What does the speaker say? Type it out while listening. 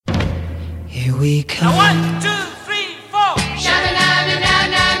Here we come. Now 1, 2, 3, 4.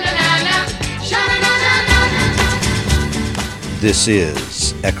 This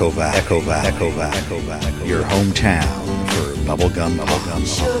is Echo Valley, your hometown for bubblegum.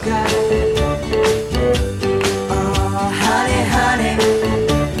 Sugar. Oh, honey, honey.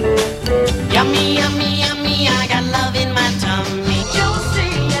 Yummy, yummy, yummy, I got love in my tummy.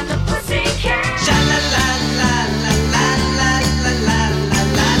 Josie and the Pussycat.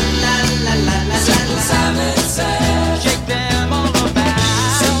 Simple Simon says, shake them all about.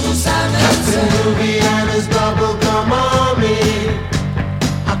 Simple Simon Captain Ruby and his bubblegum army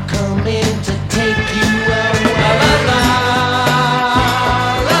are coming to take you away.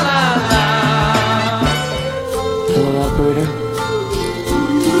 Hello, operator.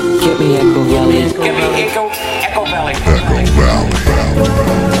 Get me Echo Valley. Give me Echo Valley.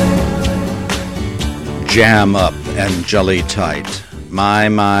 Jam up and jelly tight. My,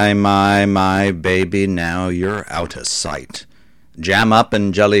 baby, now you're out of sight. Jam up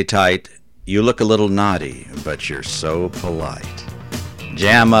and jelly tight. You look a little naughty, but you're so polite.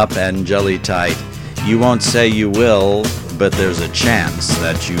 Jam up and jelly tight. You won't say you will, but there's a chance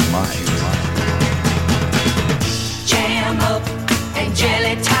that you might. Jam up and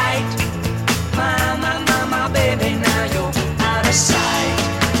jelly tight. My, baby, now you're out of sight.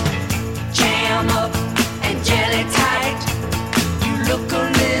 Jam up and jelly tight. You look a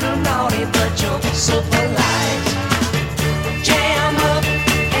little naughty, but you're so polite. Jam up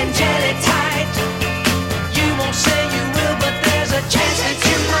and jelly tight. You won't say you will, but there's a chance that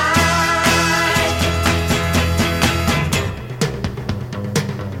you might.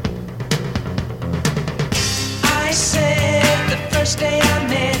 I said the first day I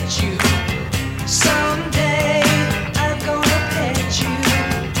met you, someday I'm gonna pet you.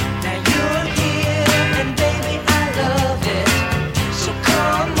 Now you're here and baby I love it. So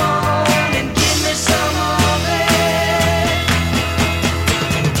come on and give me some of it.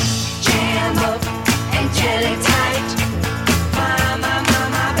 Jam up and jelly tight.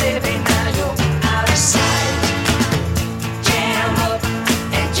 My baby, now you're out of sight. Jam up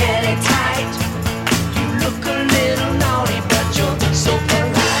and jelly tight. You look a little naughty, but you're so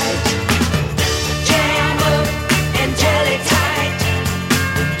polite. Jam up and jelly tight.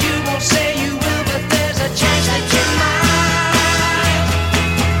 You won't say you will, but there's a chance that you might.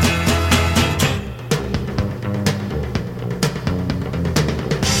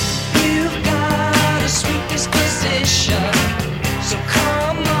 You've got a sweet disposition, so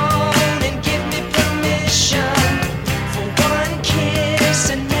come on and give me permission for one kiss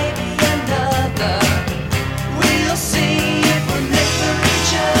and maybe another. We'll see if we're meant for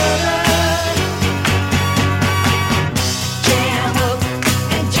each other. Jam up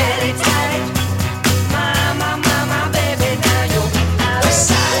and jelly tight. My baby, now you're out of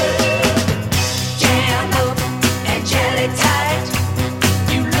sight. Jam up and jelly tight.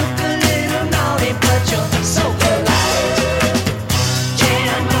 You look a little naughty, but you're so polite.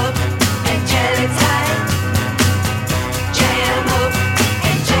 Jam up and jelly tight. Jam up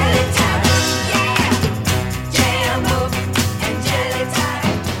and jelly tight. Yeah. Jam up and jelly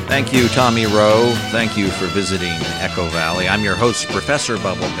tight. Thank you, Tommy Rowe. Thank you for visiting Echo Valley. I'm your host, Professor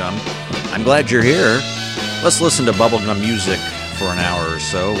Bubblegum. I'm glad you're here. Let's listen to bubblegum music for an hour or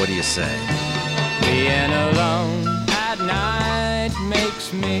so. What do you say? Being alone at night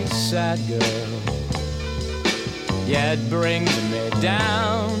makes me sad, girl. Yeah, it brings me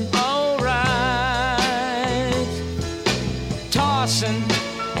down, alright. Tossing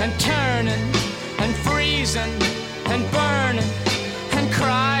and turning and freezing and burning and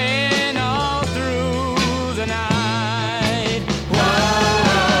crying all through the night.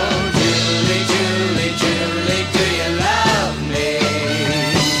 Whoa, Julie, Julie, Julie, do you love me?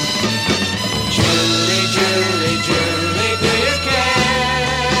 Julie, Julie, Julie, do you care?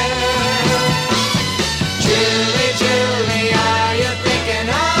 Julie, Julie, are you thinking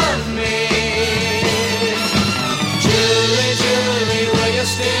of me? Julie, Julie, will you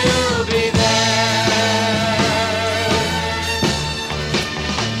still be there?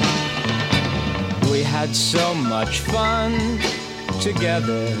 We had so much fun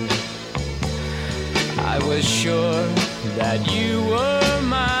together. I was sure that you were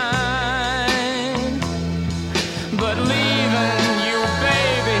mine. But leaving you,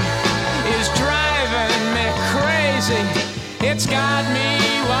 baby, is driving me crazy. It's got me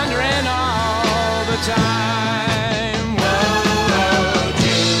wondering all the time. Whoa,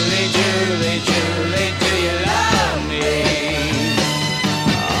 Julie, Julie, Julie, do you love me?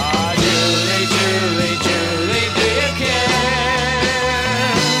 Oh, Julie, Julie, Julie, do you care?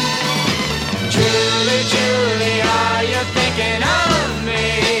 Julie, Julie, are you thinking of me?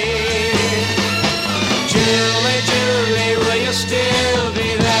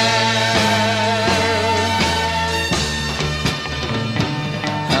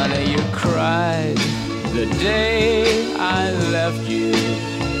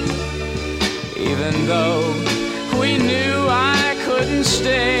 even though we knew I couldn't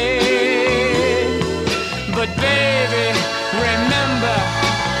stay. But baby, remember,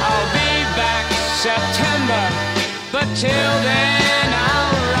 I'll be back September. But till then,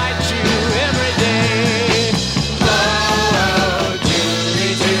 I'll write you every day. Oh,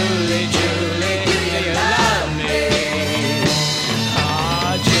 Julie, Julie, Julie, do you love me?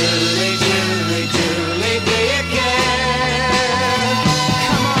 Oh, Julie, Julie, Julie, do you care?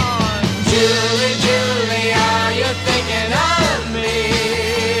 Come on, Julie, Julie, are you thinking of me?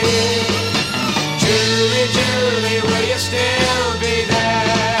 Julie, Julie, will you still be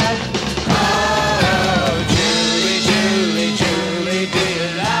there? Oh, Julie, Julie, Julie, do you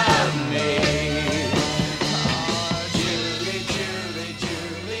love me? Oh, Julie, Julie,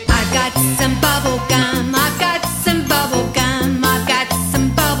 Julie. I've got some bubble gum. I've got some bubble gum. I've got some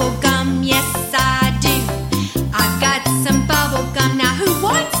bubble gum. Yes, I do. I've got some bubble gum. Now, who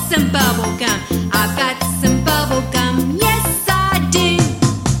wants some bubble gum? I've got some bubble gum. Yes, I do.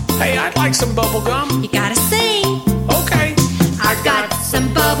 Hey, I'd like some bubble gum. You gotta sing. Okay. I've got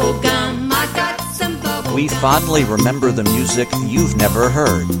some bubble gum. I've got some bubble We gum. fondly remember the music you've never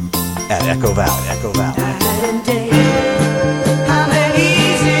heard at Echo Valley. Echo Valley. Night and day. I'm an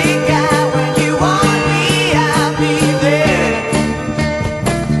easy guy. When you want me, I'll be there.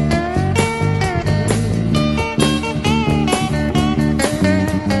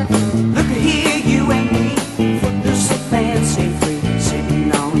 Look here, you and me, footloose so fancy free,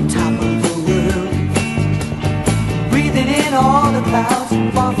 sitting on top of the world, breathing in all the clouds,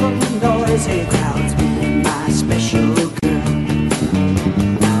 far from the noisy crowds, being my special girl.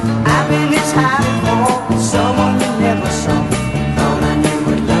 I've been this high before, someone you never saw, thought I knew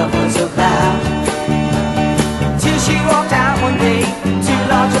what love was about, till she walked out one day, too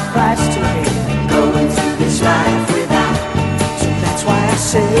large a price to pay, going through this life without. So that's why I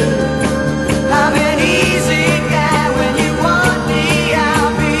say, I'm an easy guy. When you want me,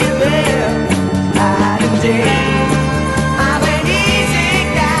 I'll be there night and day. I'm an easy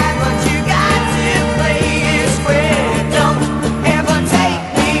guy, but you got to play it square. Don't ever take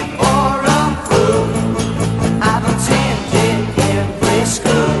me for a fool. I've attended every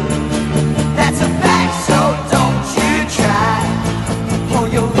school. That's a fact, so don't you try, or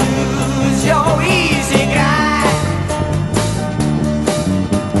you'll lose your easy guy.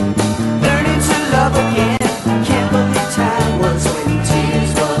 Learning to love again. Can't believe time was when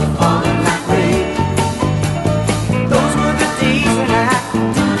tears were falling like rain. Those were the days when I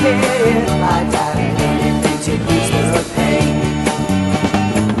didn't care if I died of anything to ease the pain.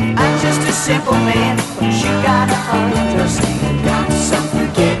 I'm just a simple man, but you gotta understand, got some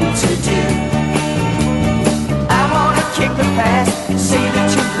forgetting to do. I wanna kick the past, say that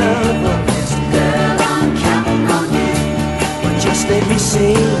you love the best. Girl, I'm counting on you, but just let me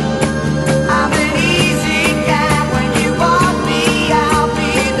say, I'm an easy guy. When you want me, I'll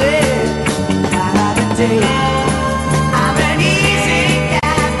be there night and day. I'm an easy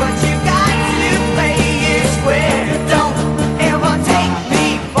guy, but you got to play it square. Don't ever take me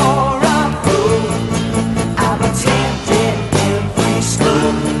for a fool. I've attended every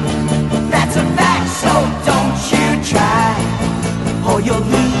school. That's a fact, so don't you try, or you'll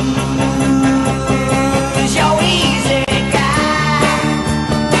lose your easy guy.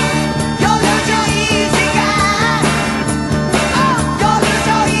 You'll lose your easy guy. Oh, you'll lose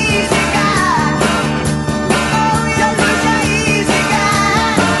your easy guy. Oh, you'll lose your easy guy.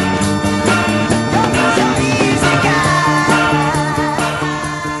 You'll lose your easy guy.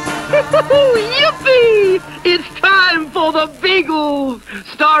 Yippee! It's time for the Beagles,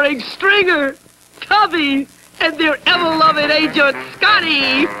 starring Stringer, Tubby, and their ever-loving agent,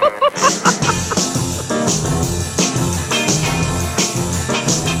 Scotty.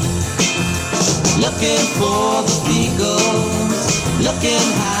 Looking for the Beagles, looking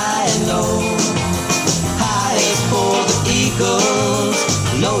high and low. High is for the eagles,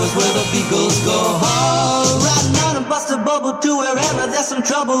 low is where the Beagles go. Riding on a bust a bubble to wherever there's some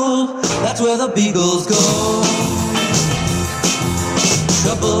trouble, that's where the Beagles go.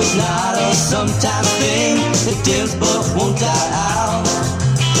 Trouble's not a sometimes thing, it dims but won't die out.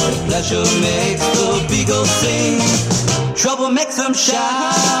 Pleasure makes the Beagles sing, trouble makes them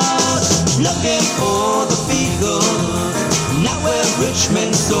shout. Looking for the Beagles, not where rich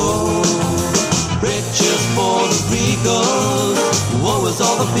men sow. Riches for the Beagles, woe is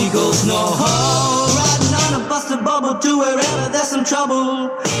all the Beagles know. Riding on a busted bubble to wherever there's some trouble,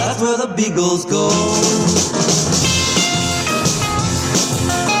 that's where the Beagles go.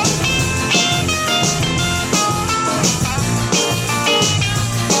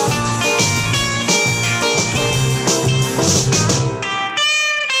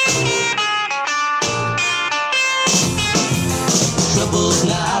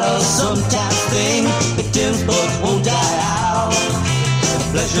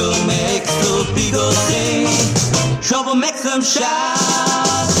 some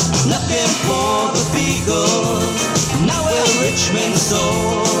shout. Looking for the Beagles, now we're rich men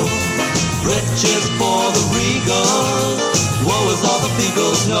soul. Riches for the Regals, woe is all the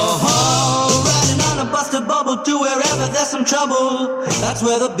Beagles know. Riding on a busted bubble to wherever there's some trouble, that's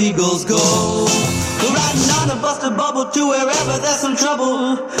where the Beagles go. Riding on a busted bubble to wherever there's some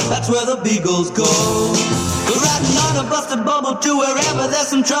trouble, that's where the Beagles go. Riding on a busted bubble to wherever there's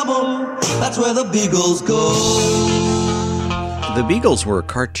some trouble, that's where the Beagles go. The Beagles were a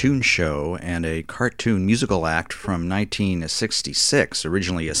cartoon show and a cartoon musical act from 1966,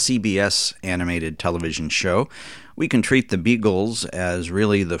 originally a CBS animated television show. We can treat the Beagles as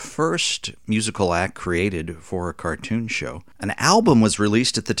really the first musical act created for a cartoon show. An album was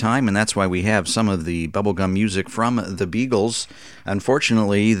released at the time, and that's why we have some of the bubblegum music from the Beagles.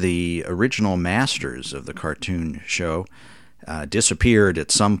 Unfortunately, the original masters of the cartoon show disappeared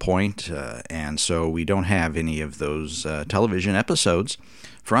at some point, and so we don't have any of those television episodes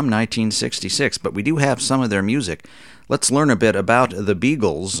from 1966, but we do have some of their music. Let's learn a bit about the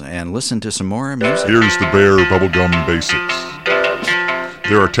Beagles and listen to some more music. Here's the bare bubblegum basics.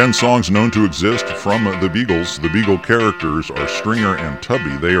 There are 10 songs known to exist from the Beagles. The Beagle characters are Stringer and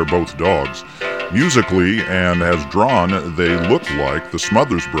Tubby. They are both dogs. Musically and as drawn, they look like the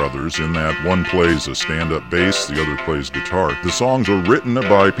Smothers Brothers in that one plays a stand-up bass, the other plays guitar. The songs are written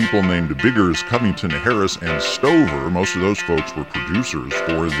by people named Biggers, Covington, Harris, and Stover. Most of those folks were producers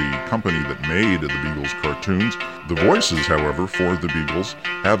for the company that made the Beagles cartoons. The voices, however, for the Beagles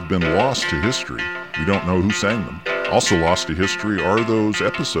have been lost to history. We don't know who sang them. Also lost to history are those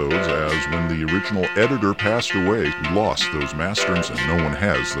episodes, as when the original editor passed away, we lost those masters, and no one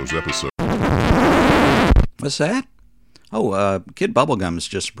has those episodes. What's that? Oh, Kid Bubblegums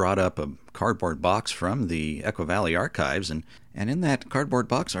just brought up a cardboard box from the Echo Valley Archives, and in that cardboard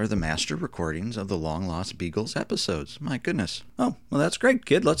box are the master recordings of the long-lost Beagles episodes. My goodness. Oh, well, that's great,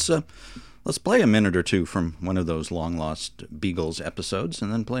 Kid. Let's play a minute or two from one of those long-lost Beagles episodes,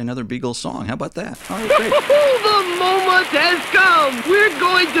 and then play another Beagles song. How about that? All right, great. The moment has come. We're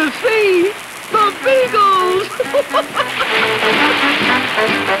going to see the Beagles.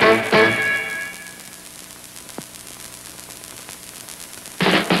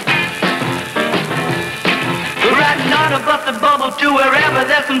 Riding on a busted bubble to wherever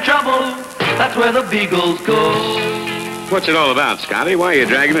there's some trouble, that's where the Beagles go. What's it all about, Scotty? Why are you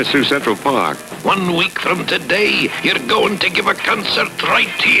dragging us through Central Park? 1 week from today, you're going to give a concert right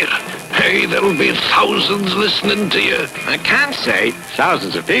here. Hey, there'll be thousands listening to you. I can't say.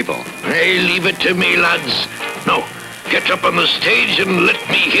 Thousands of people. Hey, leave it to me, lads. Now, get up on the stage and let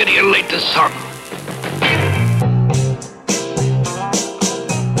me hear your latest song.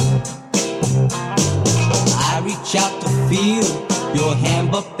 I reach out to feel your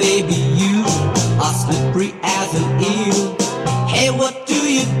hand, but baby, you are slippery as an eel. Hey, what do?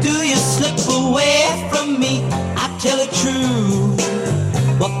 You slip away from me. I tell it true.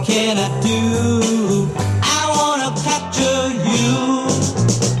 What can I do? I wanna capture you.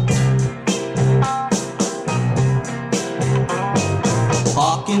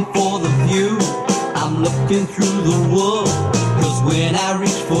 Parking for the view, I'm looking through the wood. 'Cause when I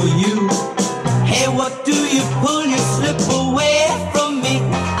reach for you, hey, what do? You pull, you slip away from me.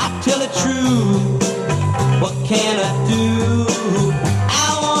 I tell it true. What can I do? I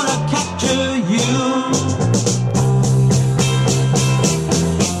wanna capture you.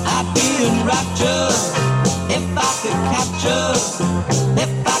 I'd be in rapture if I could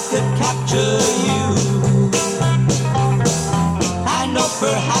capture you. I know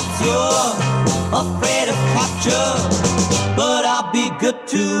perhaps you're afraid of capture, but I'll be good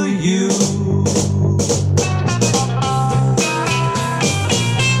to you.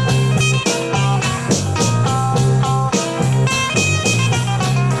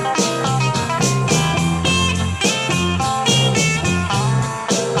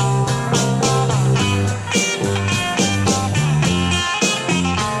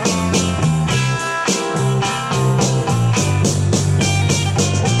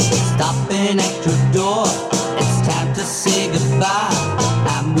 Stopping at your door, it's time to say goodbye.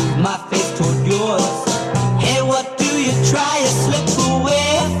 I move my face toward yours. Hey, what do? You try to slip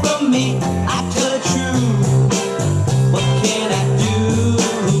away from me. I tell it true. What can I do?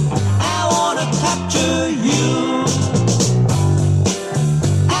 I wanna capture you.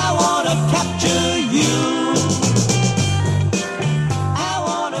 I wanna capture you. I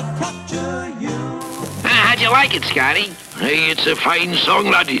wanna capture you. How'd you like it, Scotty? Hey, it's a fine song,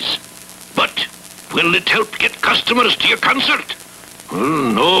 laddies. But will it help get customers to your concert?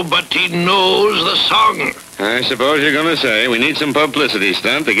 Well, nobody knows the song. I suppose you're going to say we need some publicity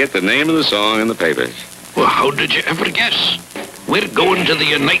stunt to get the name of the song in the papers. Well, how did you ever guess? we're going to the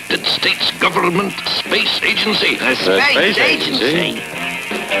United States Government Space Agency. The Space Agency?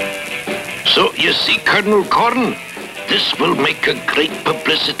 So, you see, Colonel Corn, this will make a great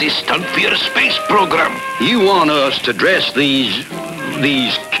publicity stunt for your space program. You want us to dress these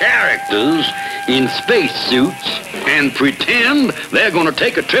characters in spacesuits and pretend they're going to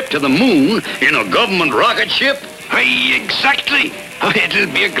take a trip to the moon in a government rocket ship? Aye, exactly.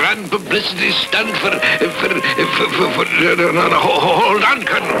 It'll be a grand publicity stunt for hold on,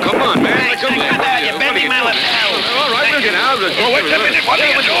 Colonel. Come on, man. Come on. You baby my lapel. All right, we'll get out of this. Oh, wait a minute. What are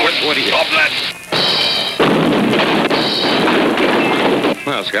you doing? What are you...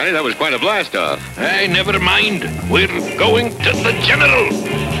 Well, Scotty, that was quite a blast-off. Hey, never mind. We're going to the General.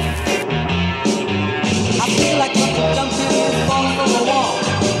 I feel like I'm jumping, falling from the wall.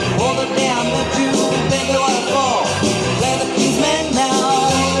 All the day I met you, baby, what a fall. Play the policeman now.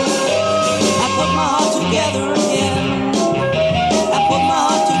 I put my heart together again. I put my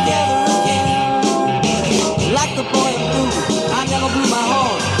heart together again. Like the boy in blue, I never blew my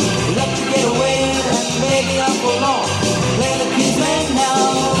horn. Let you get away, and baby, I'm forlorn. Play the policeman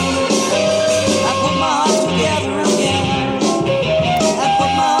now. I put my heart together again. I put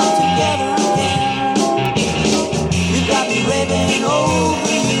my heart together again. You got me raving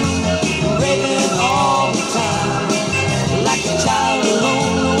over you, raving all the time. Like a child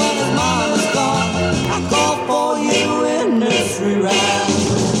alone when his mom is gone. I call for you in nursery rhyme.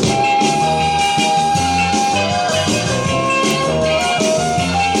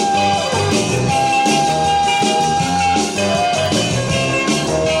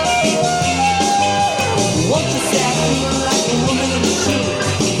 Won't you say I feel like a woman in the shoe?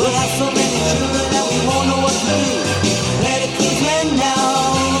 We'll have so many children that we won't know what to do. Let it keep me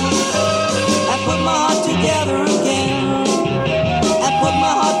now. I put my heart together again. I put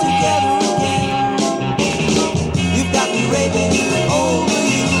my heart together again. You've got me raving over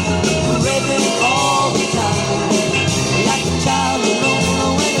you, raving all the time. Like a child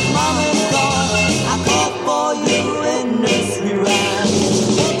alone when his mama is gone. I call for you in nursery rhyme.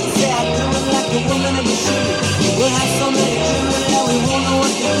 Won't you say I do it like a woman in the shoe? We'll have so many children that we won't know what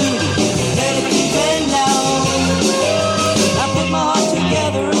to do. Let it keep it now. I put my heart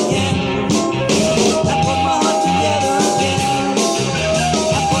together again. I put my heart together again.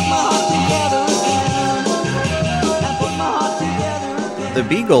 I put my heart together again. I put my heart together again. The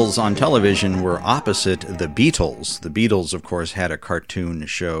Beagles on television were opposite the Beatles. The Beatles, of course, had a cartoon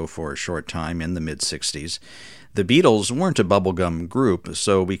show for a short time in the mid-60s. The Beatles weren't a bubblegum group,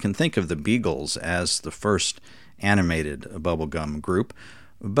 so we can think of the Beagles as the first animated bubblegum group.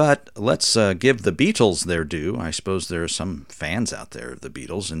 But let's give the Beatles their due. I suppose there are some fans out there of the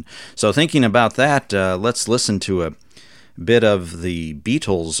Beatles. And so thinking about that, let's listen to a bit of the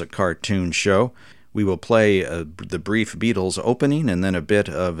Beatles cartoon show. We will play the brief Beatles opening and then a bit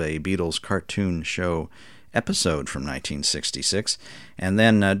of a Beatles cartoon show episode from 1966. And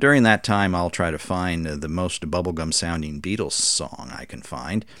then during that time, I'll try to find the most bubblegum-sounding Beatles song I can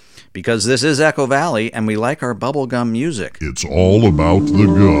find. Because this is Echo Valley, and we like our bubblegum music. It's all about the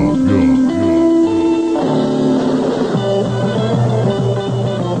gum.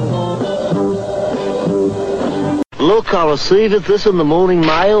 Look, I received this in the morning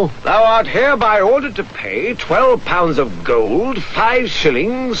mail. Thou art hereby ordered to pay 12 pounds of gold, 5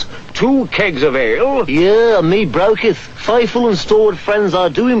 shillings, 2 kegs of ale. Yeah, me broketh. Faithful and stalwart friends, I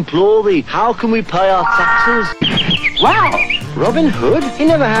do implore thee, how can we pay our taxes? Wow! Robin Hood? It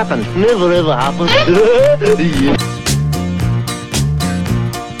never happened. Never ever happened. Yeah.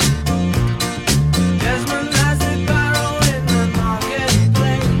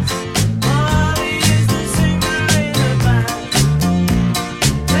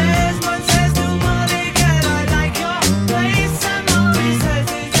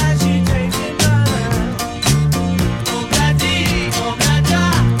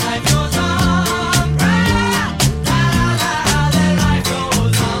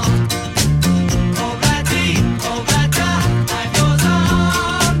 Oh,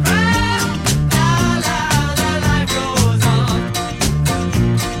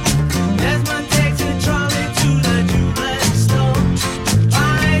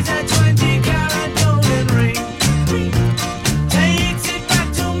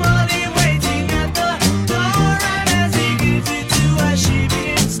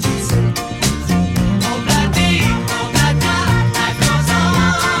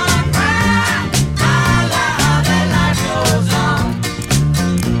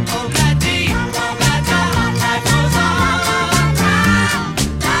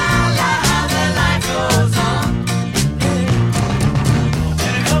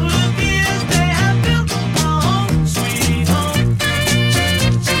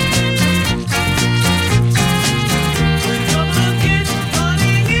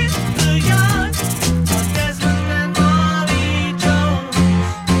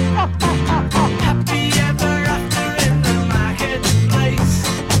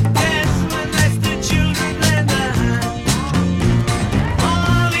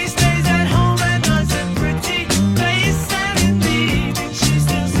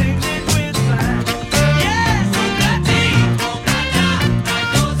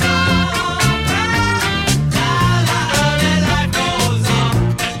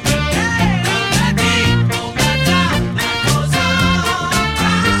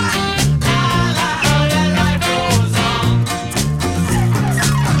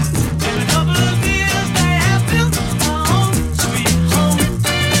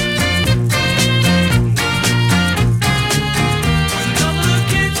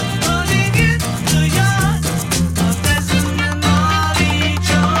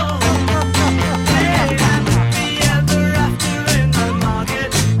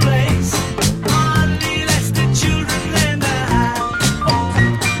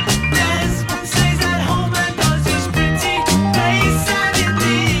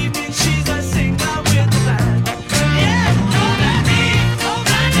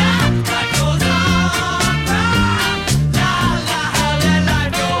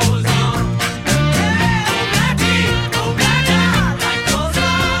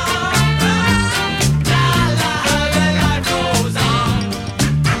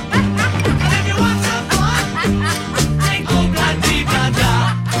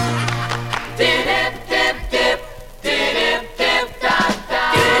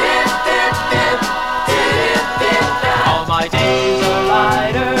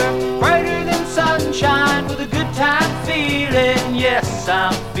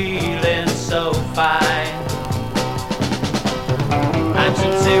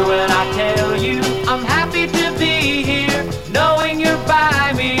 I tell you I'm happy to be here. Knowing you're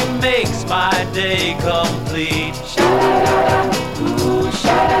by me makes my day complete. Ooh,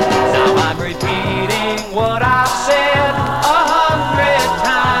 now I'm repeating what I've said 100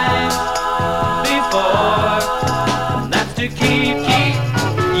 times before. That's to keep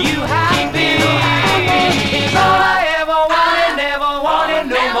you happy. It's all I ever wanted, never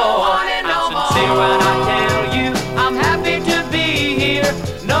wanted no more. I'm sincere when I tell you I'm happy to be here.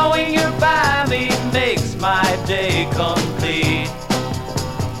 Knowing you're by me makes my day complete.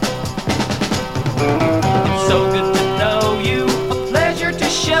 It's so good to know you, a pleasure to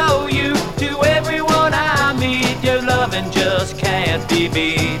show you. To everyone I meet, your loving just can't be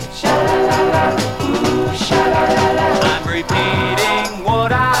beat. Sha-la-la-la, ooh, sha-la-la-la. I'm repeating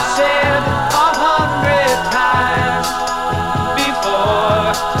what I said 100 times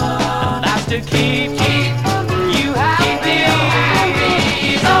before. And that's to keep you happy.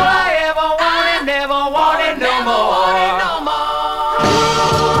 It's all I ever wanted, never wanted no more.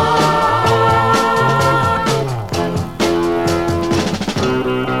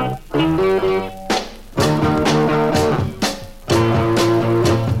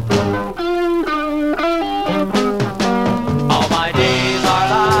 All my days are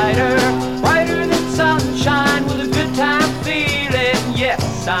lighter, brighter than sunshine, with a good time feeling.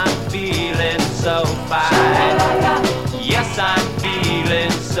 Yes, I'm feeling so fine. Yes, I'm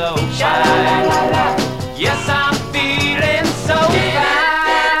feeling so fine. Yes, I'm feeling so fine. Yes, I'm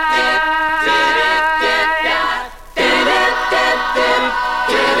feeling so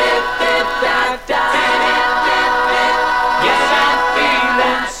fine. Yes, I'm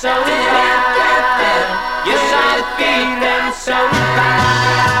feeling so fine. Yes, I'm feeling so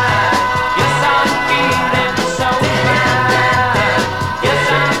fine. Yes, I'm feeling so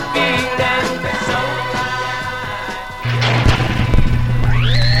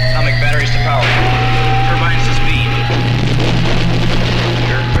Atomic batteries to power. Turbines to speed.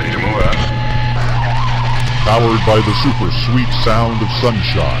 You're ready to move out. Powered by the super sweet sound of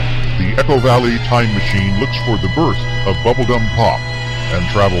sunshine, the Echo Valley Time Machine looks for the birth of bubblegum pop and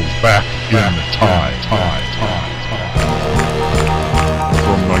travels back in time.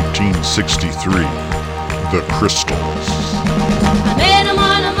 From 1963, The Crystals. I met him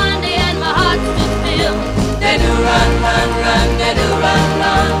on a Monday and my heart stood still. They do run, run, run, they do run,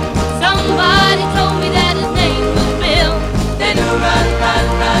 run. Somebody told me that his name was Bill. They do run, run,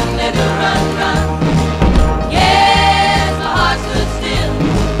 run, they do run, run. Yes, my heart stood still.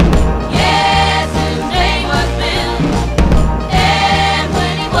 Yes, his name was Bill. And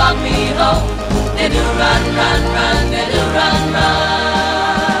when he walked me home, they do run, run, run, they do run, run.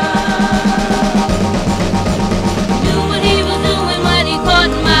 Knew what he was doing when he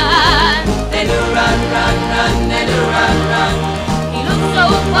caught my eye. They do run, run, run, they do run, run. He looked so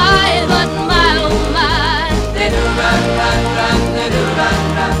quiet, but my oh my. They do run, run, run, they do run,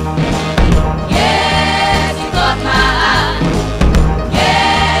 run. Yes, he caught my eye.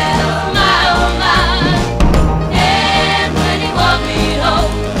 Yes, my oh my. And when he walked me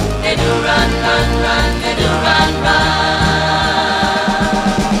home, they do run, run, run, they do run, run.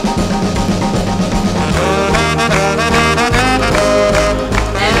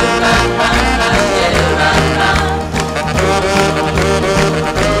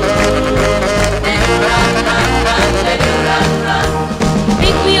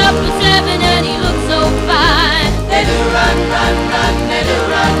 Picked me up at 7 and he looked so fine. They do run, run, run, they do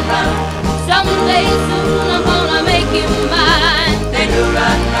run, run. Someday soon I'm gonna make him mine. They do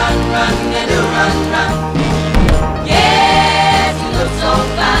run, run, run, they do run, run. Yes, he looks so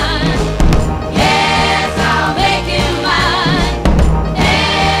fine. Yes, I'll make him mine.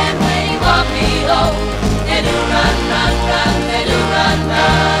 And when he walk me home, they do run, run, run, they do run,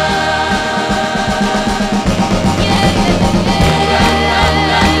 run.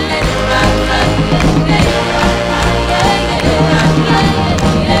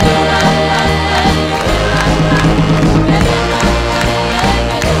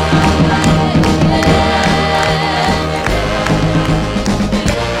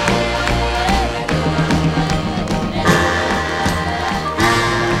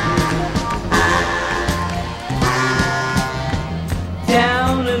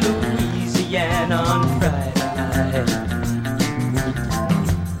 down in Louisiana on Friday night.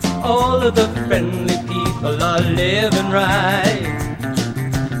 All of the friendly people are living right.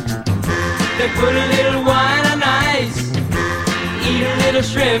 They put a little wine on ice, eat a little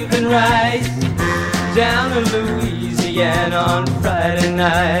shrimp and rice, down in Louisiana on Friday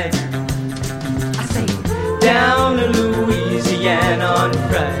night. I say, down in Louisiana on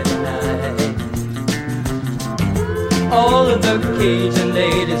Friday night. All of the Cajun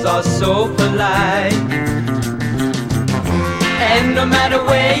ladies are so polite. And no matter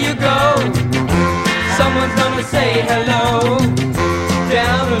where you go, someone's gonna say hello.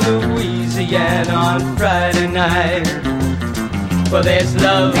 Down in Louisiana on Friday night. Well, there's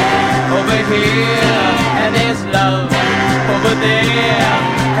love over here, and there's love over there,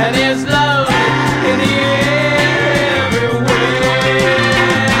 and there's love in the air everywhere.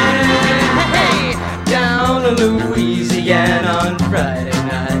 Hey, down in Louisiana on Friday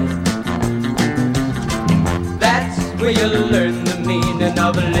night. That's where you learn the meaning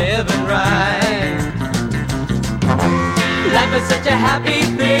of living right. Life is such a happy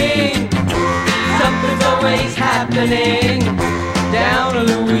thing. Something's always happening. Down in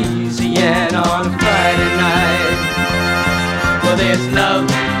Louisiana on Friday night. Well, there's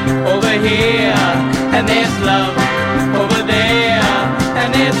love over here, and there's love over there,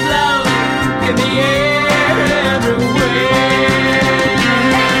 and there's love in the air everywhere.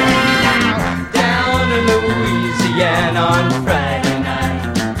 Down in Louisiana on Friday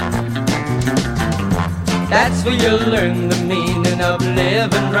night. That's where you learn the meaning of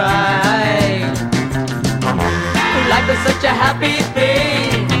living right. Life is such a happy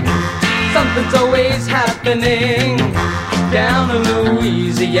thing. Something's always happening. Down in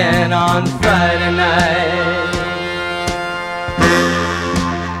Louisiana on Friday night.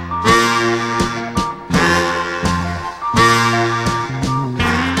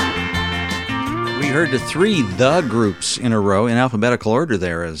 We heard 3 The groups in a row in alphabetical order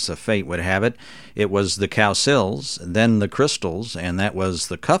there, as fate would have it. It was the Cowsills, then the Crystals, and that was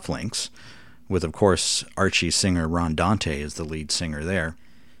the Cufflinks, with, of course, Archie singer Ron Dante as the lead singer there.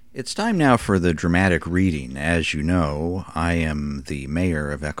 It's time now for the dramatic reading. As you know, I am the mayor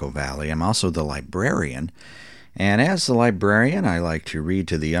of Echo Valley. I'm also the librarian. And as the librarian, I like to read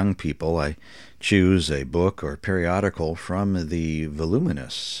to the young people. I choose a book or periodical from the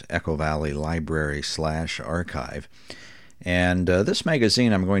voluminous Echo Valley Library/Archive. And this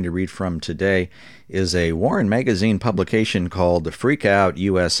magazine I'm going to read from today is a Warren Magazine publication called Freak Out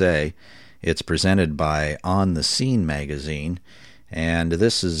USA. It's presented by On the Scene magazine, and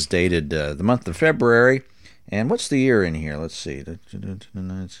this is dated the month of February. And what's the year in here? Let's see. It's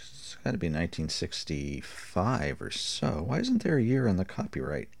got to be 1965 or so. Why isn't there a year on the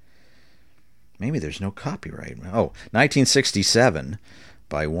copyright? Maybe there's no copyright. Oh, 1967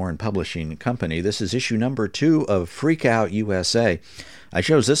 by Warren Publishing Company. This is issue number 2 of Freak Out USA. I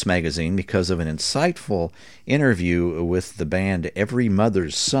chose this magazine because of an insightful interview with the band Every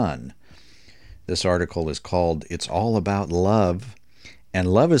Mother's Son. This article is called It's All About Love, and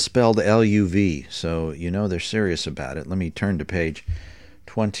love is spelled L-U-V, so you know they're serious about it. Let me turn to page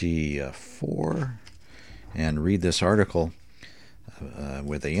 24 and read this article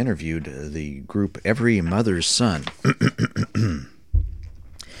where they interviewed the group Every Mother's Son.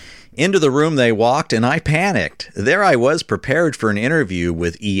 Into the room they walked, and I panicked. There I was, prepared for an interview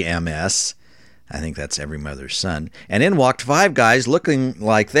with EMS. I think that's Every Mother's Son. And in walked 5 guys looking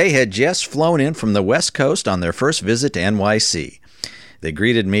like they had just flown in from the West Coast on their first visit to NYC. They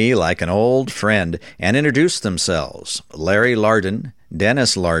greeted me like an old friend and introduced themselves. Larry Lardon,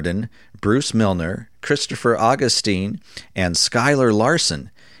 Dennis Lardon, Bruce Milner, Christopher Augustine, and Skylar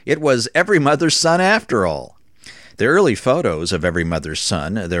Larson. It was Every Mother's Son after all. The early photos of Every Mother's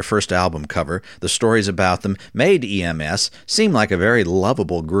Son, their first album cover, the stories about them, made EMS seem like a very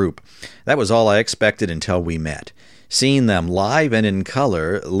lovable group. That was all I expected until we met. Seeing them live and in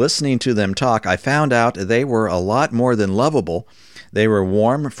color, listening to them talk, I found out they were a lot more than lovable. They were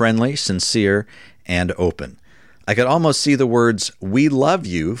warm, friendly, sincere, and open. I could almost see the words, "We love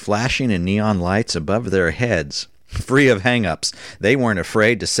you," flashing in neon lights above their heads. Free of hang-ups, they weren't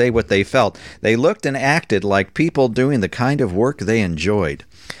afraid to say what they felt. They looked and acted like people doing the kind of work they enjoyed.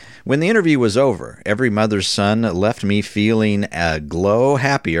 When the interview was over, Every Mother's Son left me feeling a glow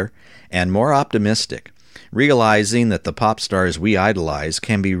happier and more optimistic, realizing that the pop stars we idolize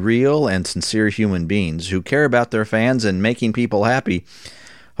can be real and sincere human beings who care about their fans and making people happy,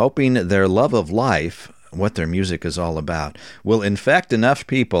 hoping their love of life, what their music is all about, will infect enough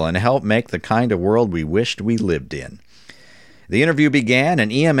people and help make the kind of world we wished we lived in. The interview began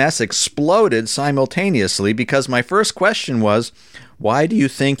and EMS exploded simultaneously because my first question was, "Why do you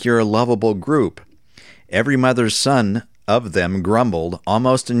think you're a lovable group?" Every Mother's Son of them grumbled,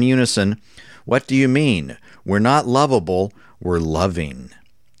 almost in unison, "What do you mean? We're not lovable, we're loving."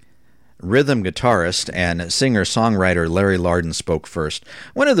 Rhythm guitarist and singer-songwriter Larry Lardon spoke first.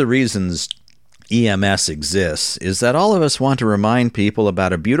 One of the reasons EMS exists is that all of us want to remind people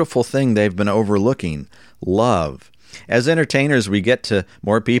about a beautiful thing they've been overlooking, love. As entertainers, we get to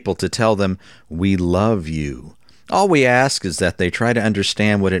more people to tell them, "We love you." All we ask is that they try to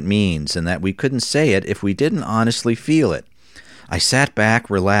understand what it means and that we couldn't say it if we didn't honestly feel it. I sat back,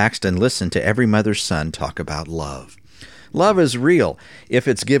 relaxed, and listened to every mother's son talk about love. Love is real if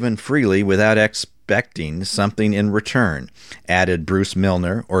it's given freely without expecting something in return, added Bruce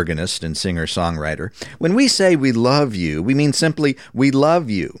Milner, organist and singer-songwriter. When we say we love you, we mean simply we love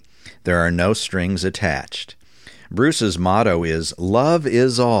you. There are no strings attached. Bruce's motto is, love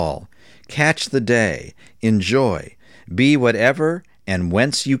is all. Catch the day, enjoy, be whatever and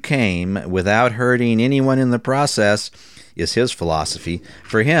whence you came without hurting anyone in the process, is his philosophy.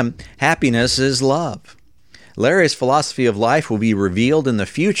 For him, happiness is love. Larry's philosophy of life will be revealed in the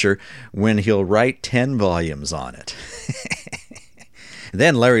future when he'll write 10 volumes on it.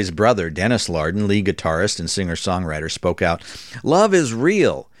 Then Larry's brother, Dennis Lardon, lead guitarist and singer-songwriter, spoke out, "Love is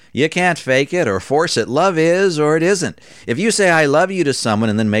real. You can't fake it or force it. Love is or it isn't. If you say I love you to someone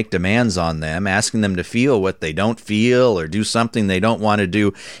and then make demands on them, asking them to feel what they don't feel or do something they don't want to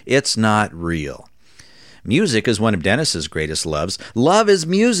do, it's not real." Music is one of Dennis's greatest loves. Love is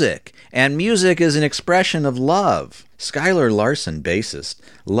music, and music is an expression of love. Skylar Larson, bassist,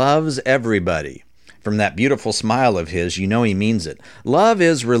 loves everybody. From that beautiful smile of his, you know he means it. Love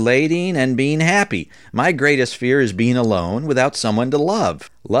is relating and being happy. My greatest fear is being alone without someone to love.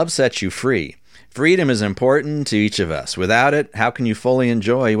 Love sets you free. Freedom is important to each of us. Without it, how can you fully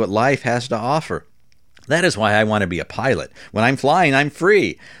enjoy what life has to offer? That is why I want to be a pilot. When I'm flying, I'm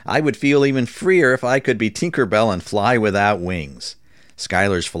free. I would feel even freer if I could be Tinkerbell and fly without wings.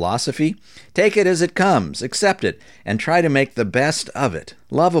 Skylar's philosophy? Take it as it comes, accept it, and try to make the best of it.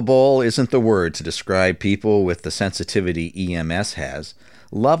 Lovable isn't the word to describe people with the sensitivity EMS has.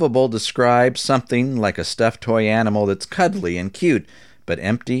 Lovable describes something like a stuffed toy animal that's cuddly and cute, but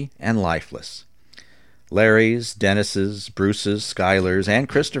empty and lifeless. Larry's, Dennis's, Bruce's, Skylar's, and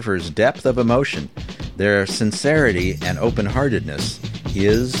Christopher's depth of emotion, their sincerity and open-heartedness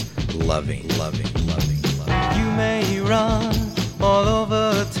is loving. You may run all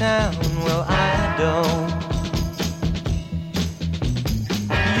over town, well I don't.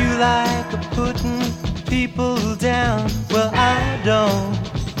 You like putting people down, well I don't.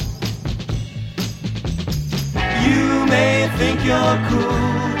 You may think you're cool,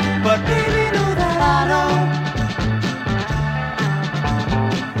 but baby know that I don't.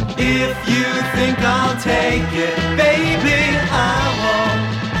 If you think I'll take it, baby I won't.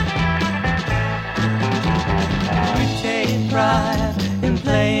 You take pride in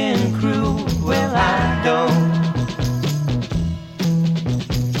playing cruel, well I don't.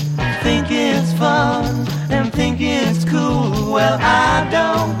 Think it's fun and think it's cool, well I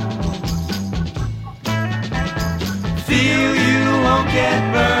don't. Feel you won't get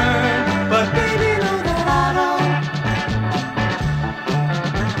burned, but baby know that I don't.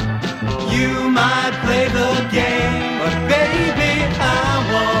 You might play the game, but baby I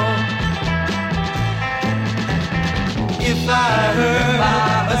won't. If I heard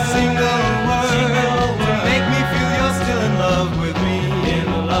a single word to make me feel you're still in love with me,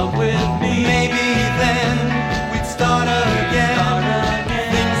 maybe then we'd start again.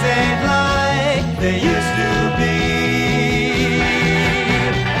 Things ain't like they used to be.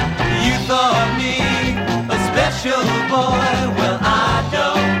 You thought me a special boy, well I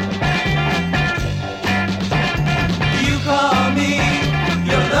don't. You call me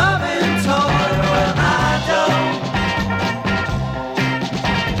your loving toy, well I don't.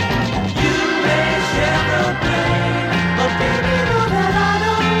 You may share the blame, but baby know that I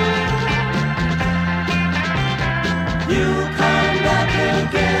don't. You come back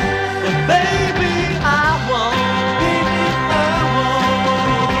again, but baby I won't. Baby I won't.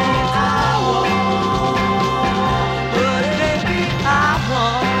 I won't. But baby I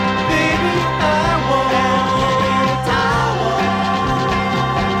won't. Baby I won't. I won't.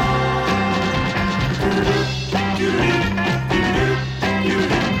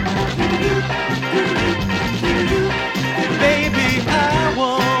 Baby I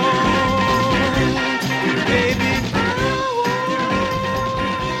won't. Baby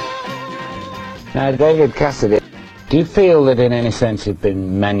Now, David Cassidy, do you feel that in any sense you've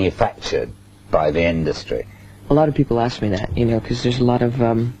been manufactured by the industry? A lot of people ask me that, because there's a lot of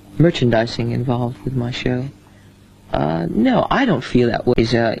merchandising involved with my show. No, I don't feel that way.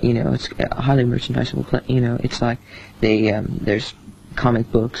 It's highly merchandisable. It's like there's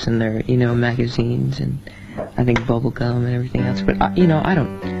comic books and there, magazines and I think bubble gum and everything else. But I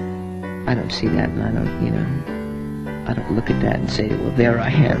don't see that, and I don't look at that and say, well, there I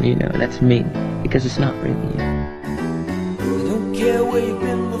am. That's me, because it's not really you. I don't care where you've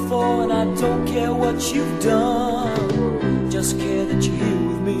been before, and I don't care what you've done. Just care that you're here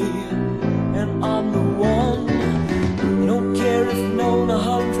with me, and I'm the one.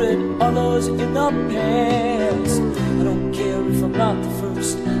 colors in the past. I don't care if I'm not the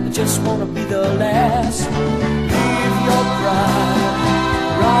first, I just wanna be the last. Leave your pride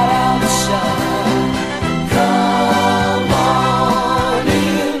right outside. Come on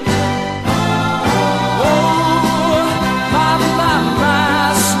in. Oh, my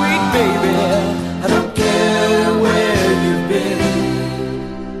sweet baby, I don't care where you've been.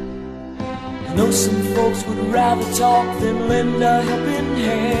 I know some folks would rather talk than lend a helping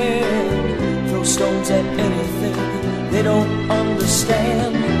hand. Throw stones at anything they don't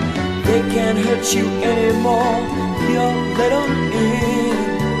understand. They can't hurt you anymore, you'll let them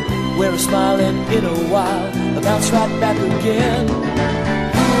in. Wear a smile and in a while I'll bounce right back again.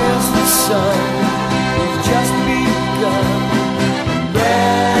 Here's the sun, we've just begun.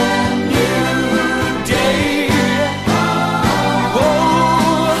 Brand new day.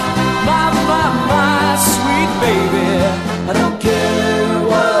 Oh, my sweet baby, I don't care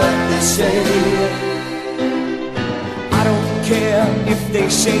what they say. I don't care if they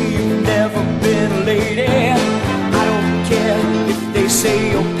say you've never been a lady. I don't care if they say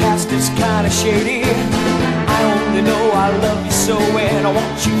your past is kinda shady. I only know I love you so and I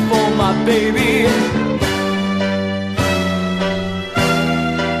want you for my baby.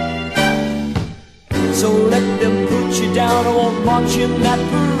 So let them put you down, I won't march in that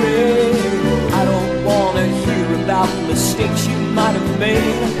parade. I don't wanna hear about the mistakes you might have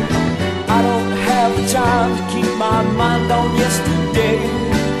made. I don't have time to keep my mind on yesterday.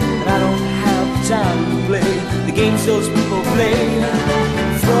 And I don't have time to play the games those people play.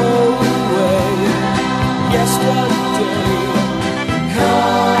 Throw away yesterday.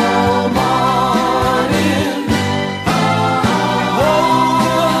 Come on in.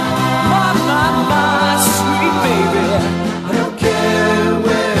 Oh, my sweet baby, I don't care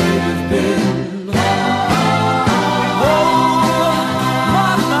where you've been. Oh,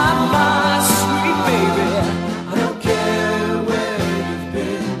 my sweet baby, I don't care where you've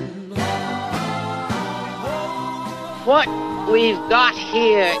been. What we've got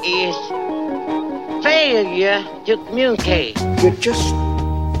here is failure to communicate. You just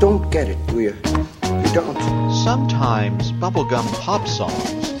don't get it, do you? You don't. Sometimes bubblegum pop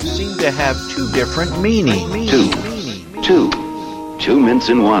songs seem to have two different meanings. Two mints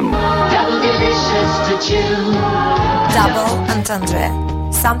in one. Double delicious to chew. Double entendre.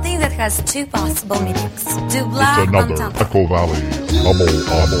 Something that has two possible meanings. Double It's another entendre. Echo Valley bubble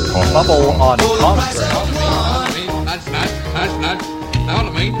on Bubble on contrast. That's out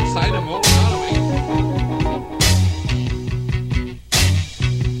of me. Say them all out of me.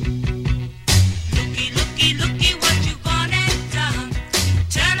 Looky what you gone and done.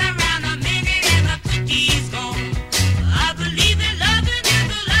 Turn around a minute and my cookie's gone. I believe in loving is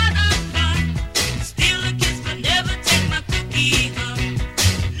a lot of fun. Steal a kiss but never take my cookie home.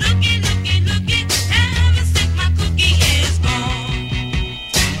 Looky, ever since my cookie is gone.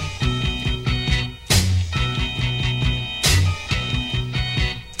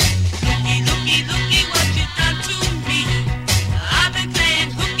 Looky,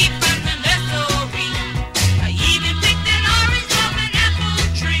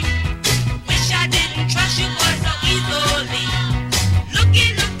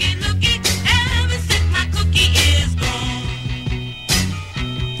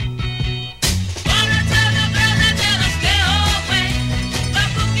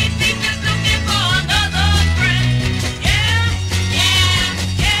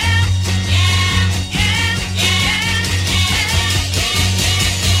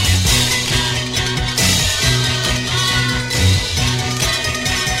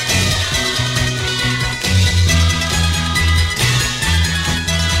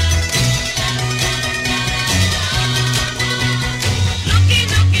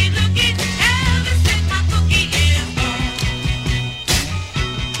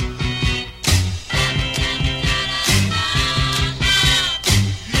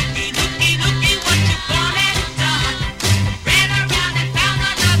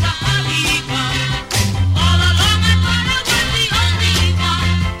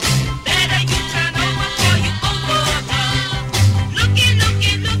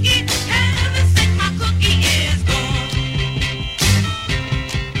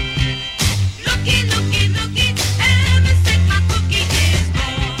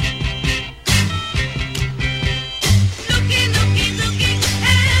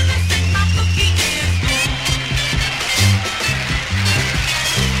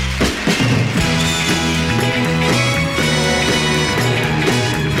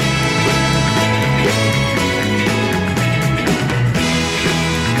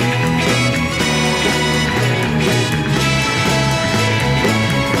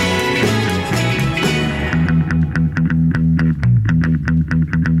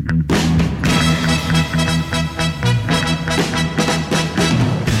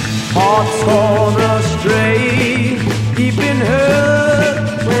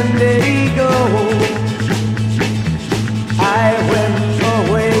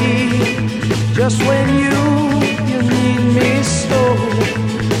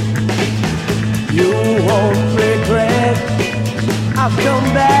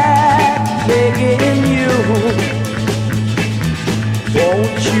 begging you,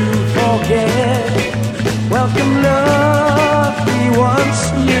 won't you forget? Welcome love we once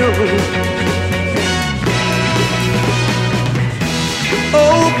knew.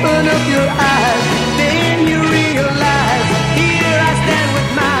 Open up your eyes, then you realize, here I stand with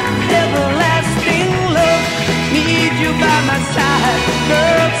my everlasting love. Need you by my side,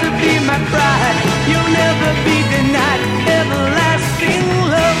 girl, to be my bride. You'll never be denied everlasting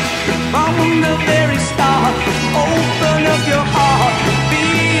love. From the very start, open up your heart,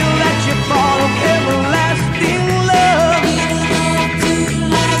 feel that you fall of everlasting love. Need a love to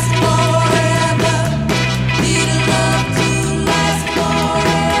last forever. Need a love to last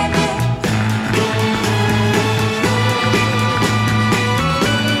forever.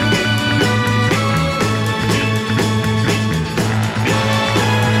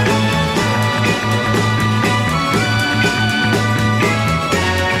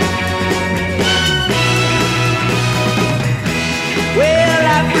 Well,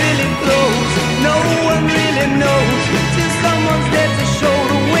 life really flows, no one really knows, till someone's there to show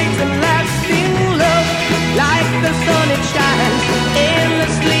the way to lasting love. Like the sun it shines,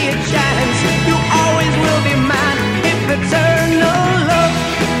 endlessly it shines. You always will be mine, if eternal love.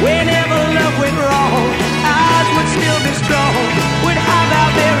 Whenever love went wrong, ours would still be strong. Would have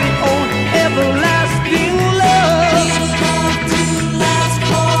our very own everlasting love. Need a love to last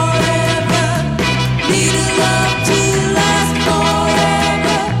forever. Need a love to last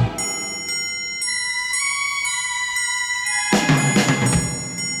forever.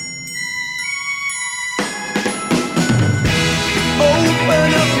 Open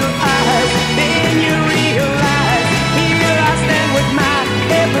up your eyes, then you realize, here I stand with my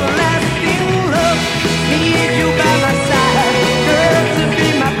everlasting love. Need you by my side, girl, to be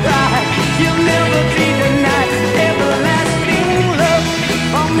my bride. You'll never be denied everlasting love.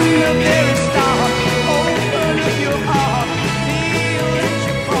 From the very start, open up your heart, feel that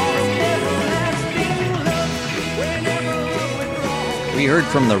you fall everlasting love. Whenever love went wrong. We heard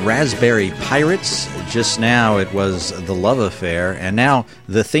from the Raspberry Pirates. Just now it was The Love Affair, and now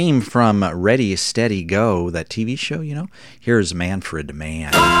the theme from Ready, Steady, Go, that TV show, you know. Here's Manfred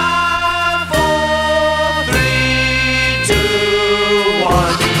Mann. 5, 4, 3, 2,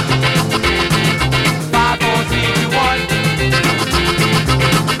 1. 5, 4, 3, 2, 1.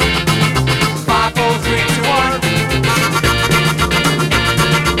 5, 4, 3, 2, 1.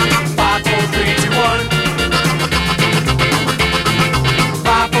 5, 4, 3, 2, 1.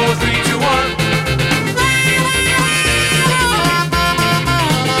 5, 4, 3, 2, 1.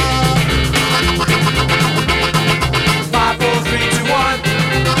 5, 4, 3, 2, 1.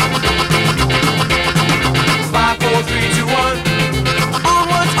 5, 4, 3, 2, 1.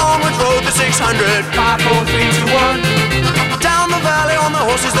 Onwards, onwards, rode the 600. 5, 4, 3, 2, 1. Down the valley on the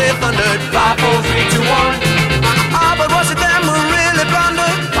horses they thundered. 5, 4, 3, 2, 1. Ah, but was it them who really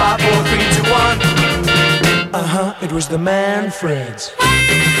blundered? 5, 4, 3, 2, 1. It was the Manfreds. 5,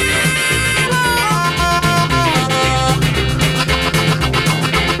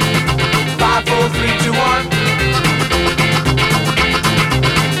 4, 3, 2, 1.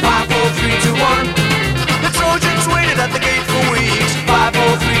 5, 4, 3, 2, 1. The Trojans waited at the gate for weeks. 5,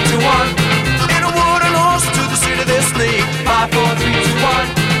 4, 3, 2, 1. In a wooden horse to the city they sneaked. 5, 4, 3, 2, 1.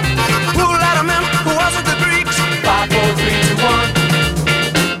 Who let 'em in? Who wasn't the Greeks? 5, 4, 3, 2, 1.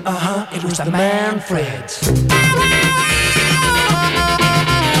 It was the Manfreds.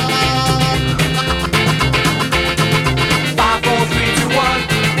 5, 4, 3, 2, 1.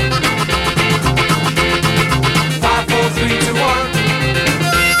 5, 4, 3, 2, 1.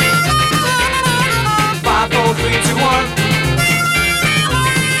 5, 4, 3, 2, 1.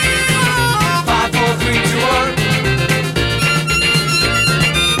 5, 4, 3, 2, 1.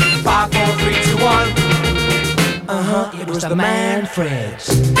 5, 4, 3, 2, 1. It was the Manfreds.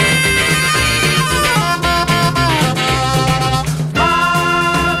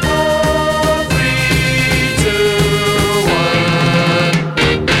 5, 4, 3, 2,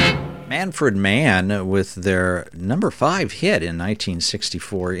 1. Manfred Mann with their number 5 hit in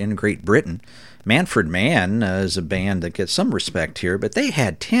 1964 in Great Britain. Manfred Mann is a band that gets some respect here, but they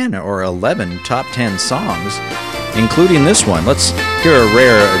had 10 or 11 top 10 songs, including this one. Let's hear a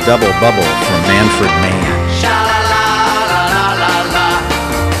rare double bubble from Manfred Mann.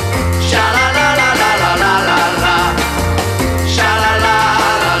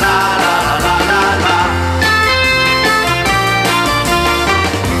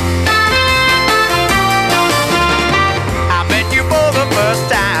 I met you for the first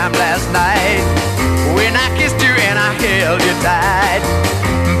time last night when I kissed you and I held you tight.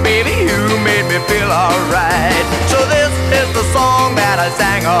 Baby, you made me feel alright. So this is the song that I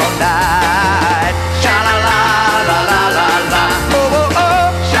sang all night.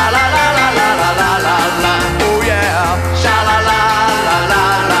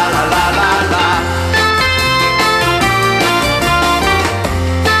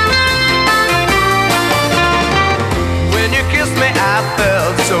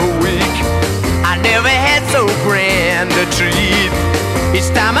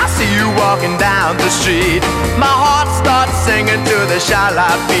 down the street, my heart starts singing to the sha-la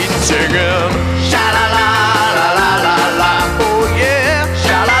beat, singing sha-la-la-la-la-la-la. Oh yeah,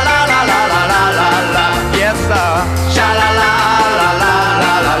 sha-la-la-la-la-la-la-la. Yes sir,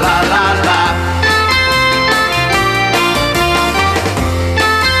 sha-la-la-la-la-la-la-la-la.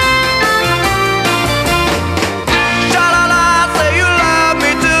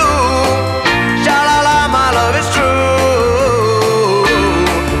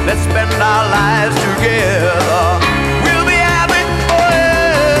 Our lives together, we'll be happy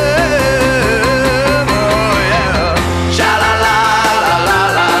forever. Oh yeah, sha la la la la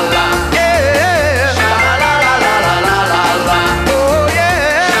la la, yeah, sha la la la la la la la, oh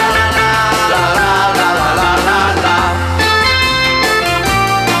yeah, sha la la la la la la la la.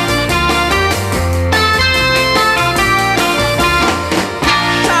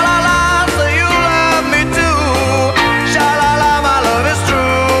 Sha la la, say you love me too. Sha la la, my love is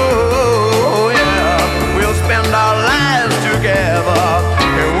true. Spend our lives together,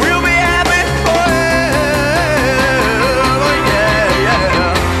 and we'll be happy forever. Yeah,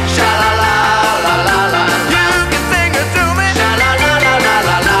 yeah. Sha la la la la la. You can sing it to me. Sha la la la la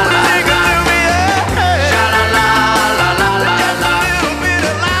la la. Sing it to me, yeah. Sha la la la la la. Just a little bit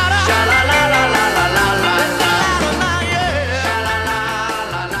louder. Sha la la la la la la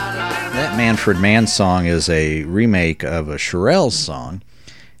la. That Manfred Mann song is a remake of a Shirelles song.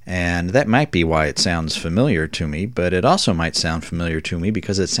 And that might be why it sounds familiar to me, but it also might sound familiar to me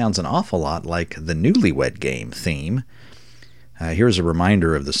because it sounds an awful lot like the Newlywed Game theme. Here's a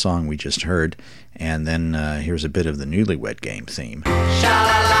reminder of the song we just heard, and then here's a bit of the Newlywed Game theme.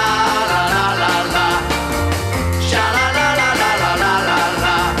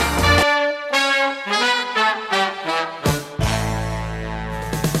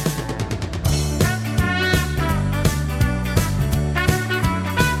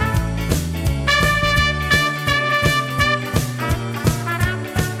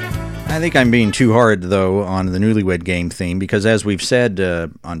 I think I'm being too hard, though, on the Newlywed Game theme, because as we've said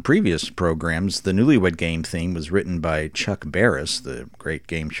on previous programs, the Newlywed Game theme was written by Chuck Barris, the great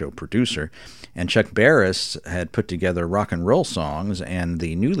game show producer, and Chuck Barris had put together rock and roll songs, and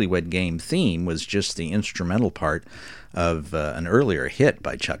the Newlywed Game theme was just the instrumental part of an earlier hit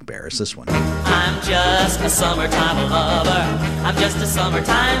by Chuck Barris, this one. I'm just a summertime lover, I'm just a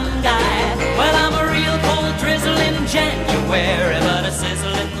summertime guy. Well, I'm a real cold drizzle in January, but a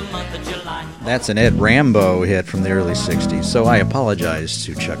sizzle in the month of July. That's an Ed Rambo hit from the early 60s, so I apologize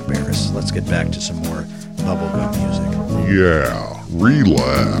to Chuck Barris. Let's get back to some more bubblegum music. Yeah,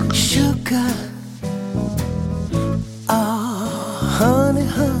 relax. Sugar, oh, honey,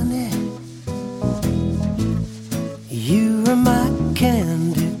 honey, you are my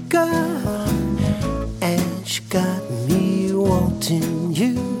candy girl, and you got me wanting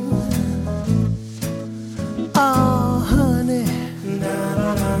you. Oh, honey,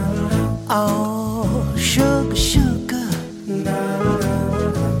 oh, sugar, sugar,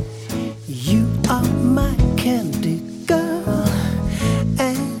 you are my candy girl,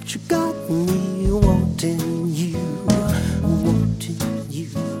 and you got me wanting you, wanting you.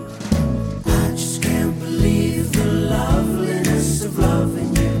 I just can't believe the loveliness of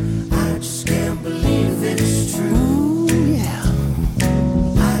loving you. I just can't believe that it's true. Ooh, yeah.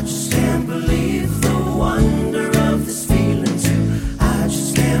 I just can't believe the wonder of this feeling too. I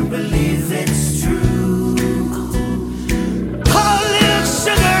just can't believe it's true. Pour a little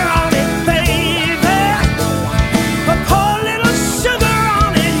sugar on it, baby. Pour a little sugar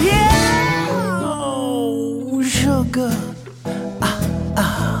on it, yeah. Oh, sugar.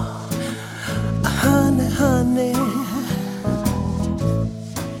 Honey, honey,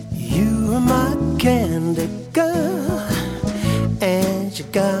 you are my candy girl, and you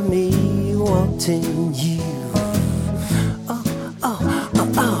got me wanting you. Oh, oh, oh,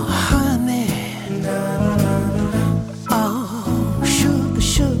 oh, honey. Oh, sugar,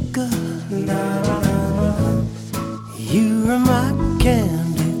 sugar, you are my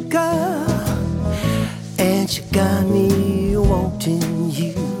candy girl, and you got me wanting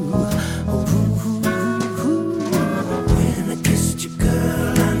you. When I kissed you,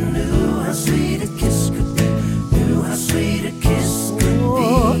 girl, I knew how sweet a kiss could be. Knew how sweet a kiss could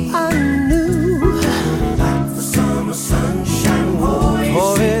be. I knew. Like the summer sunshine, pour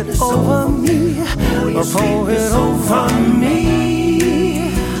it over me. Pour it over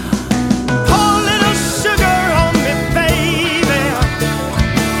me. Pour a little sugar on me, baby.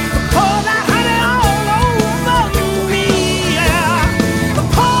 Pour that honey all over me, yeah.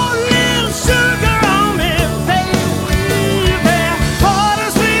 Pour a little sugar on me, baby. Pour the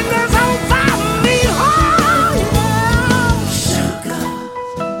sweetness over me, oh, yeah. Sugar.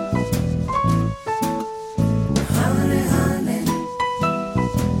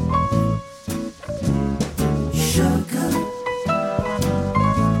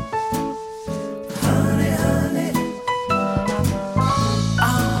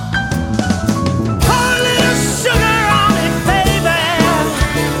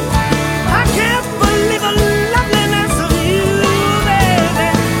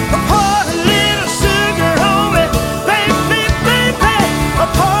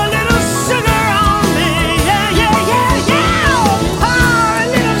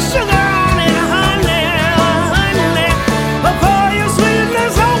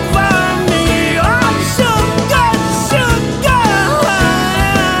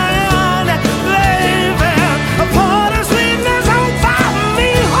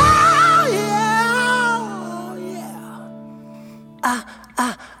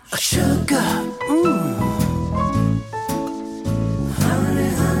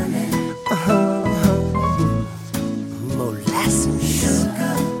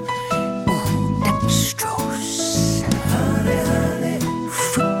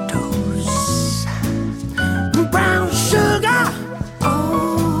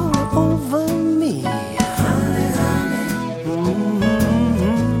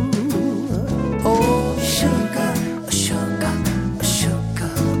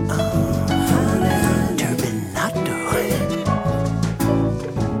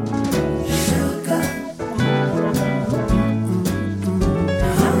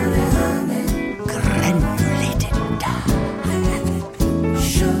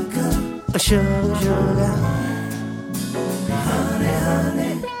 sugar, sugar, honey,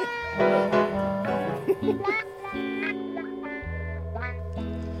 honey.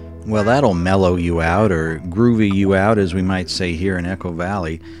 Well, that'll mellow you out, or groovy you out, as we might say here in Echo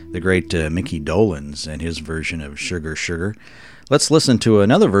Valley. The great Mickey Dolenz and his version of Sugar, Sugar. Let's listen to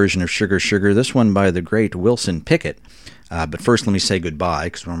another version of Sugar, Sugar, this one by the great Wilson Pickett. But first, let me say goodbye,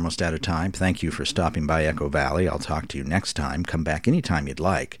 because we're almost out of time. Thank you for stopping by Echo Valley. I'll talk to you next time. Come back anytime you'd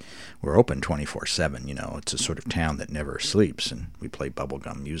like. We're open 24/7, you know. It's a sort of town that never sleeps, and we play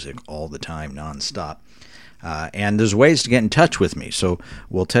bubblegum music all the time, nonstop. And there's ways to get in touch with me, so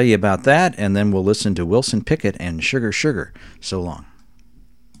we'll tell you about that, and then we'll listen to Wilson Pickett and Sugar, Sugar. So long.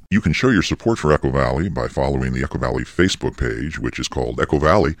 You can show your support for Echo Valley by following the Echo Valley Facebook page, which is called Echo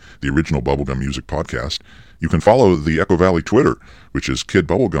Valley, the original bubblegum music podcast. You can follow the Echo Valley Twitter, which is Kid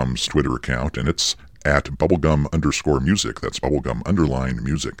Bubblegum's Twitter account, and it's at bubblegum_music. That's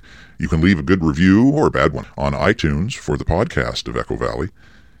bubblegum_music. You can leave a good review or a bad one on iTunes for the podcast of Echo Valley.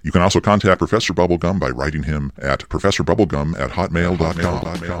 You can also contact Professor Bubblegum by writing him at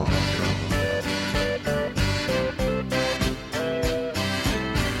professorbubblegum@hotmail.com.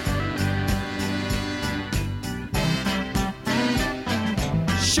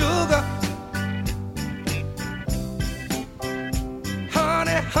 Sugar,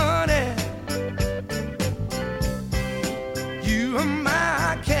 honey, honey, you are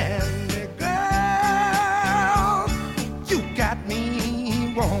my candy girl. You got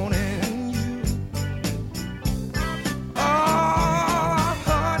me wanting you. Oh,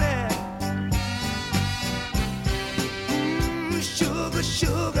 honey, sugar,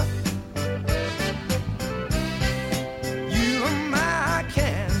 sugar, you are my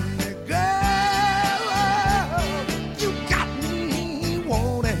candy girl. You got me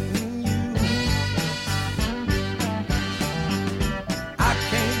wanting you. I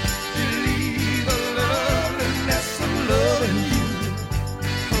can't believe the loveliness of loving you.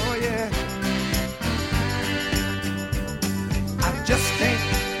 Oh yeah. I just can't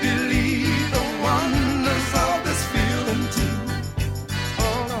believe the wonders of this feeling too.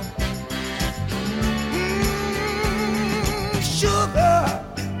 Oh no. Sugar,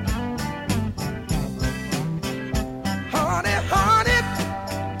 honey, honey,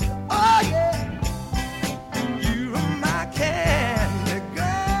 oh yeah, you are my candy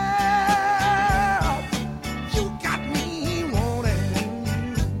girl. You got me wanting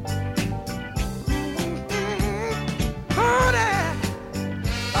you, honey,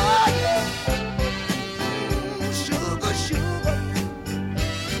 oh yeah, sugar, sugar,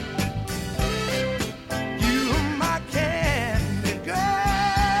 you are my candy girl.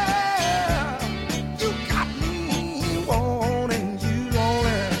 You got me wanting you,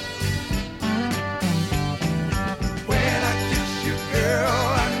 wanting. When I kissed you, girl,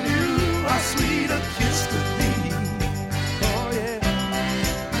 I knew how sweet a kiss could be. Oh yeah,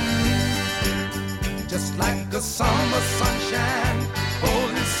 just like the summer sunshine,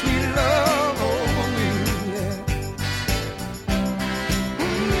 holding sweet love over me. Yeah.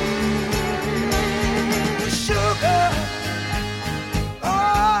 Sugar, oh,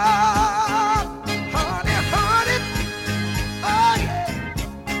 honey, honey, oh yeah,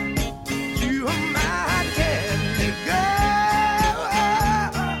 you are my candy girl.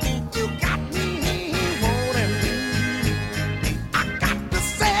 You got me wanting you. I got to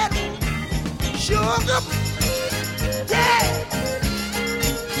say, sugar, yeah,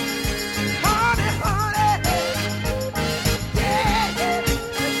 honey, honey, yeah,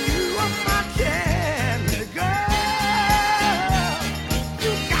 you are my candy girl.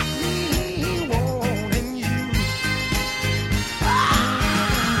 You got me wanting you.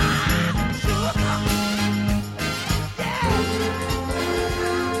 Sugar,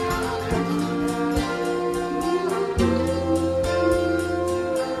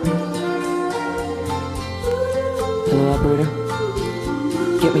 Hello, operator.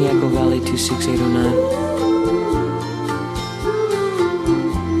 Get me Echo Valley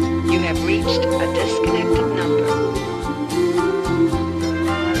 26809. You have reached a disconnected number.